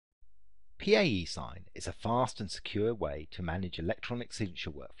eSign is a fast and secure way to manage electronic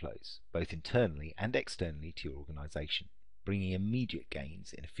signature workflows, both internally and externally to your organization, bringing immediate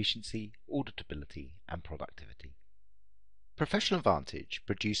gains in efficiency, auditability, and productivity. Professional Advantage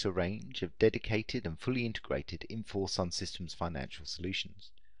produce a range of dedicated and fully integrated Infor Sun Systems financial solutions.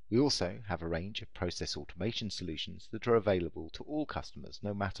 We also have a range of process automation solutions that are available to all customers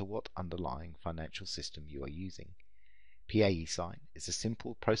no matter what underlying financial system you are using. eSign is a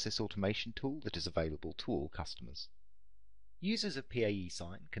simple process automation tool that is available to all customers. Users of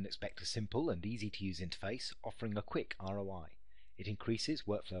eSign can expect a simple and easy-to-use interface offering a quick ROI. It increases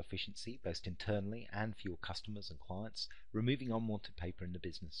workflow efficiency both internally and for your customers and clients, removing unwanted paper in the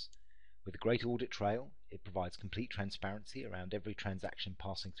business. With a great audit trail, it provides complete transparency around every transaction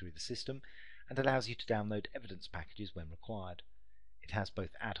passing through the system and allows you to download evidence packages when required. It has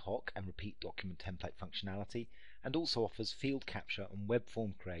both ad hoc and repeat document template functionality and also offers field capture and web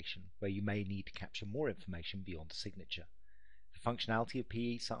form creation where you may need to capture more information beyond a signature. The functionality of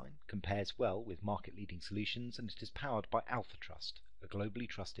eSign compares well with market-leading solutions and it is powered by AlphaTrust, a globally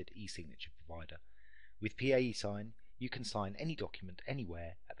trusted e-signature provider. With eSign, you can sign any document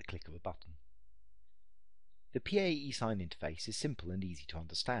anywhere at the click of a button. The eSign interface is simple and easy to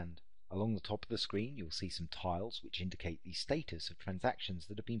understand. Along the top of the screen you'll see some tiles which indicate the status of transactions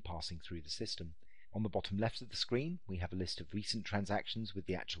that have been passing through the system. On the bottom left of the screen we have a list of recent transactions with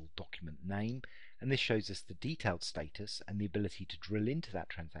the actual document name, and this shows us the detailed status and the ability to drill into that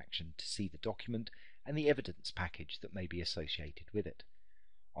transaction to see the document and the evidence package that may be associated with it.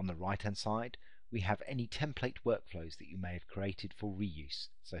 On the right hand side we have any template workflows that you may have created for reuse.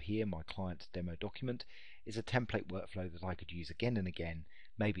 So here my client demo document is a template workflow that I could use again and again,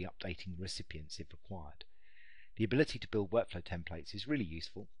 maybe updating recipients if required. The ability to build workflow templates is really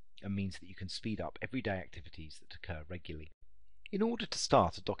useful and means that you can speed up everyday activities that occur regularly. In order to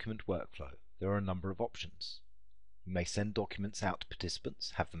start a document workflow, there are a number of options. You may send documents out to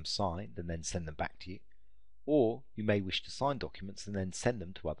participants, have them signed and then send them back to you, or you may wish to sign documents and then send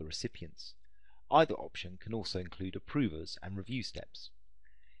them to other recipients. Either option can also include approvers and review steps.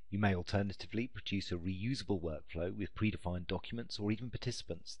 You may alternatively produce a reusable workflow with predefined documents or even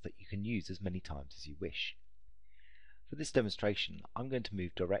participants that you can use as many times as you wish. For this demonstration, I'm going to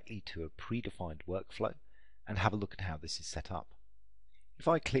move directly to a predefined workflow and have a look at how this is set up. If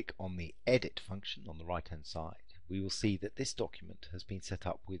I click on the Edit function on the right hand side, we will see that this document has been set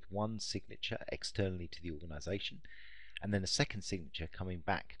up with one signature externally to the organization and then a second signature coming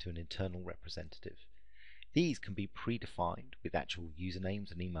back to an internal representative. These can be predefined with actual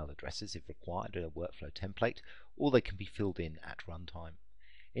usernames and email addresses if required in a workflow template, or they can be filled in at runtime.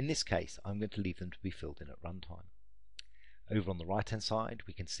 In this case, I'm going to leave them to be filled in at runtime. Over on the right hand side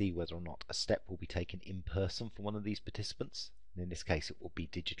we can see whether or not a step will be taken in person for one of these participants, and in this case it will be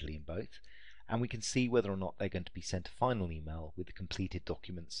digitally in both, and we can see whether or not they're going to be sent a final email with the completed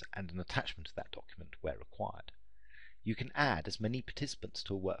documents and an attachment to that document where required. You can add as many participants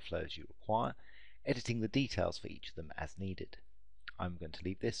to a workflow as you require, editing the details for each of them as needed. I'm going to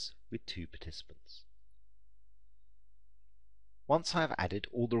leave this with 2 participants. Once I have added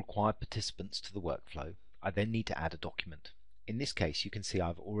all the required participants to the workflow, I then need to add a document. In this case you can see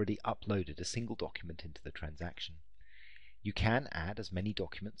I've already uploaded a single document into the transaction. You can add as many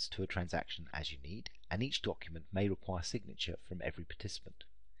documents to a transaction as you need, and each document may require signature from every participant.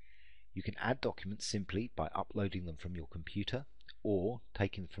 You can add documents simply by uploading them from your computer or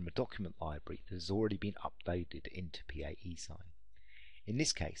taking them from a document library that has already been uploaded into eSign. In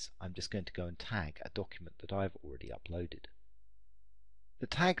this case I'm just going to go and tag a document that I've already uploaded. The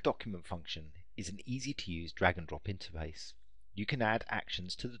tag document function is an easy to use drag and drop interface. You can add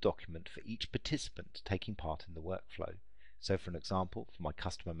actions to the document for each participant taking part in the workflow. So for an example, for my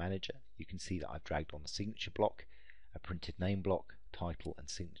customer manager, you can see that I've dragged on a signature block, a printed name block, title and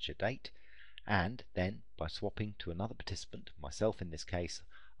signature date, and then by swapping to another participant, myself in this case,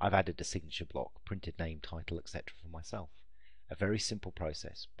 I've added a signature block, printed name, title, etc. for myself. A very simple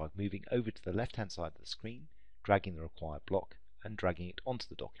process by moving over to the left hand side of the screen, dragging the required block and dragging it onto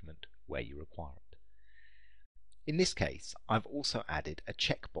the document where you require it. In this case I've also added a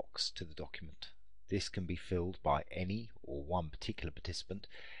checkbox to the document. This can be filled by any or one particular participant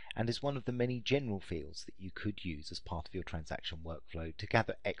and is one of the many general fields that you could use as part of your transaction workflow to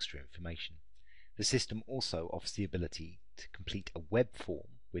gather extra information. The system also offers the ability to complete a web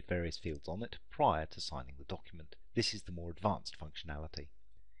form with various fields on it prior to signing the document. This is the more advanced functionality.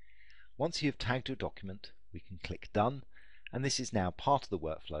 Once you have tagged your document, we can click Done, and this is now part of the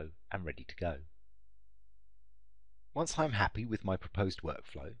workflow and ready to go. Once I'm happy with my proposed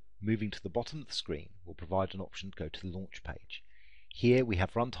workflow, moving to the bottom of the screen will provide an option to go to the launch page. Here we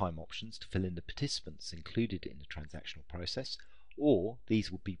have runtime options to fill in the participants included in the transactional process, or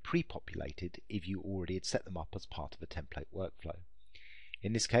these will be pre-populated if you already had set them up as part of a template workflow.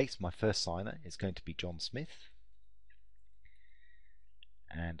 In this case, my first signer is going to be John Smith,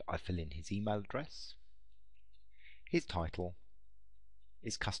 and I fill in his email address. His title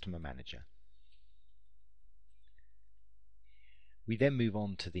is Customer Manager. We then move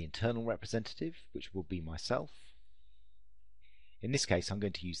on to the internal representative, which will be myself. In this case, I'm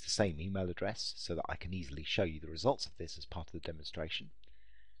going to use the same email address so that I can easily show you the results of this as part of the demonstration.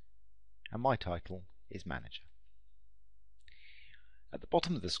 And my title is Manager. At the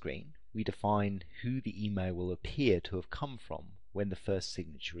bottom of the screen, we define who the email will appear to have come from when the first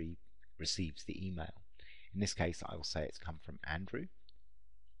signatory receives the email. In this case, I will say it's come from Andrew,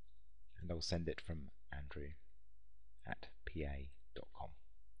 and I will send it from andrew@pa.com.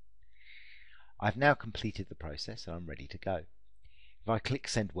 I've now completed the process and I'm ready to go. If I click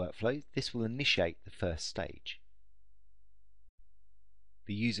Send Workflow, this will initiate the first stage.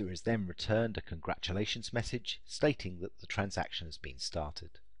 The user is then returned a congratulations message stating that the transaction has been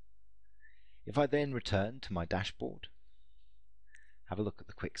started. If I then return to my dashboard, have a look at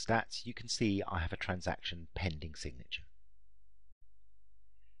the quick stats, you can see I have a transaction pending signature.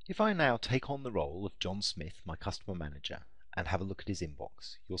 If I now take on the role of John Smith, my customer manager, and have a look at his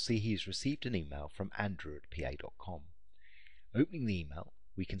inbox, you'll see he has received an email from andrew@pa.com. Opening the email,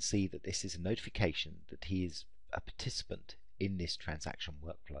 we can see that this is a notification that he is a participant in this transaction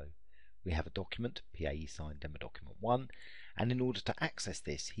workflow. We have a document, PA eSign Demo Document 1, and in order to access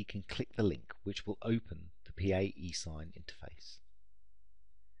this, he can click the link which will open the PA eSign interface.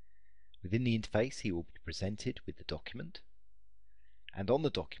 Within the interface, he will be presented with the document, and on the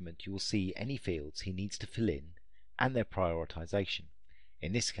document you will see any fields he needs to fill in and their prioritization.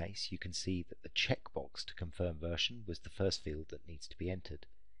 In this case, you can see that the checkbox to confirm version was the first field that needs to be entered.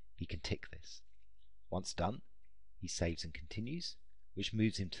 He can tick this. Once done, he saves and continues, which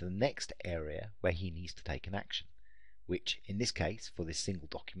moves him to the next area where he needs to take an action, which in this case for this single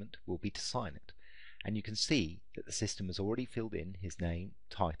document will be to sign it. And you can see that the system has already filled in his name,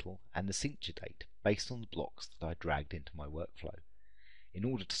 title and the signature date based on the blocks that I dragged into my workflow. In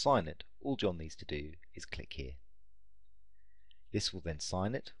order to sign it, all John needs to do is click here. This will then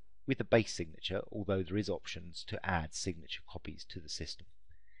sign it with a base signature, although there is options to add signature copies to the system.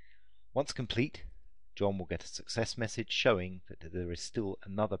 Once complete, John will get a success message showing that there is still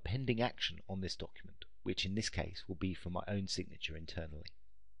another pending action on this document, which in this case will be for my own signature internally.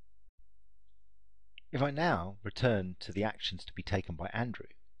 If I now return to the actions to be taken by Andrew,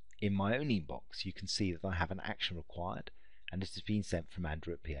 in my own inbox you can see that I have an action required and it has been sent from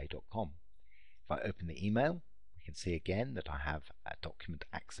andrew@pa.com. If I open the email, we can see again that I have a document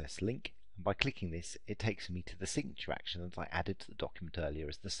access link, and by clicking this it takes me to the signature action that I added to the document earlier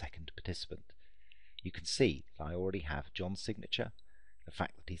as the second participant. You can see that I already have John's signature, the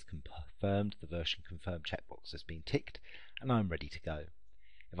fact that he's confirmed the version confirm checkbox has been ticked, and I'm ready to go.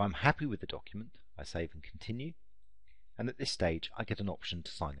 If I'm happy with the document, I save and continue, and at this stage I get an option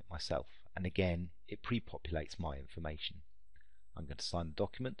to sign it myself, and again it pre-populates my information. I'm going to sign the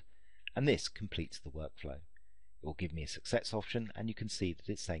document, and this completes the workflow. It will give me a success option, and you can see that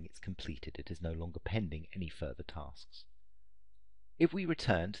it's saying it's completed. It is no longer pending any further tasks. If we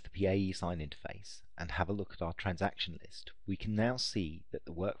return to the PA eSign interface and have a look at our transaction list, we can now see that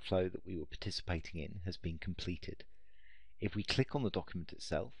the workflow that we were participating in has been completed. If we click on the document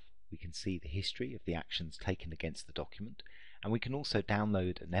itself, we can see the history of the actions taken against the document, and we can also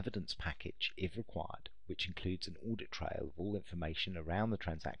download an evidence package if required, which includes an audit trail of all information around the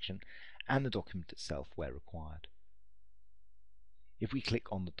transaction and the document itself where required. If we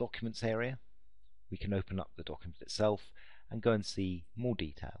click on the Documents area, we can open up the document itself and go and see more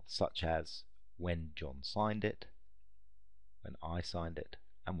detail, such as when John signed it, when I signed it,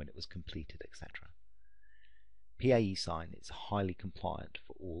 and when it was completed, etc. PA eSign is highly compliant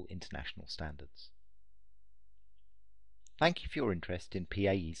for all international standards. Thank you for your interest in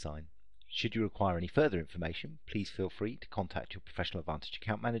PA eSign. Should you require any further information, please feel free to contact your Professional Advantage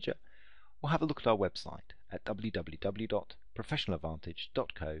account manager or have a look at our website at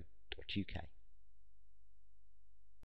www.professionaladvantage.co.uk.